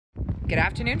Good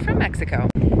afternoon from Mexico.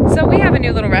 So we have a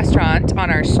new little restaurant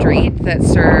on our street that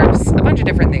serves a bunch of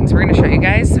different things. We're going to show you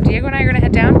guys. So Diego and I are going to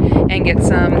head down and get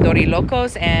some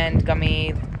Gomilocas and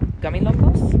Gomilocas?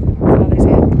 Is that how they say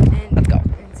it? Let's go.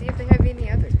 And see if they have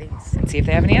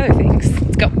any other things.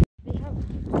 Let's go.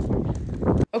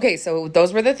 Okay, so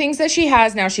those were the things that she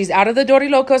has. Now she's out of the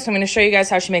Dorilocos, so I'm going to show you guys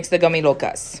how she makes the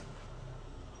Gomilocas.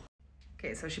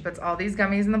 Okay, so she puts all these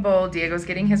gummies in the bowl. Diego's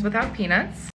getting his without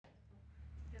peanuts.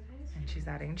 And she's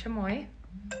adding chamoy.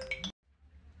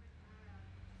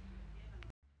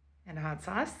 And a hot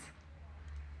sauce.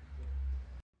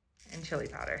 And chili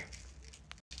powder.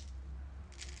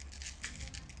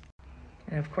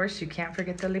 And of course, you can't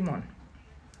forget the limon.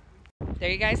 There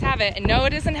you guys have it. And no,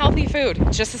 it isn't healthy food.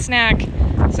 It's just a snack.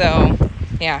 So,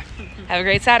 yeah. Have a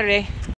great Saturday.